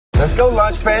Let's go,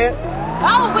 Launchpad.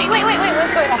 Oh, wait,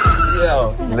 what's going on?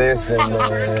 Yo, listen,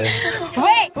 man.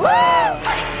 Wait!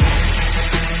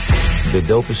 The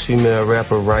dopest female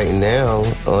rapper right now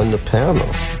on the panel.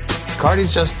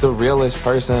 Cardi's just the realest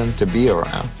person to be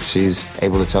around. She's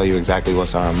able to tell you exactly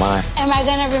what's on her mind. Am I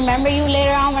gonna remember you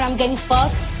later on when I'm getting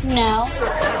fucked? No.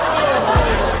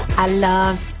 I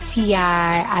love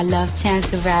T.I., I love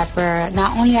Chance the Rapper.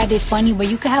 Not only are they funny, but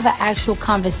you can have an actual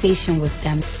conversation with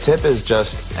them. Tip is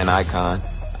just an icon,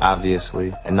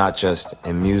 obviously, and not just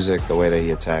in music, the way that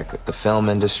he attacked the film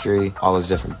industry, all his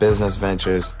different business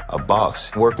ventures, a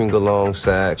boss. Working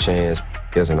alongside Chance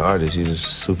as an artist, he's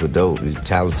just super dope. He's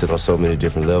talented on so many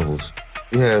different levels.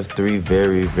 You have three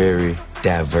very, very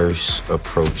diverse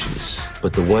approaches.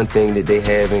 But the one thing that they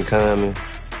have in common,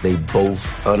 they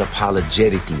both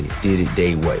unapologetically did it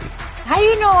their way. How do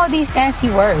you know all these fancy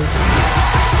words?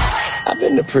 I've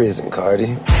been to prison,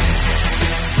 Cardi.